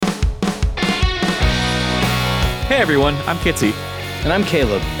everyone, I'm Kitsy. And I'm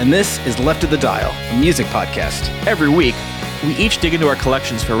Caleb, and this is Left of the Dial, a music podcast. Every week, we each dig into our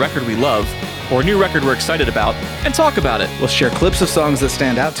collections for a record we love, or a new record we're excited about, and talk about it. We'll share clips of songs that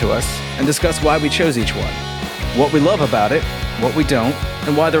stand out to us, and discuss why we chose each one, what we love about it, what we don't,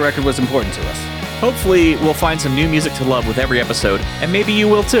 and why the record was important to us. Hopefully, we'll find some new music to love with every episode, and maybe you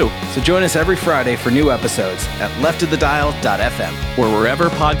will too. So join us every Friday for new episodes at leftofthedial.fm or wherever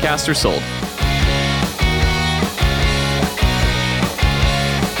podcasts are sold.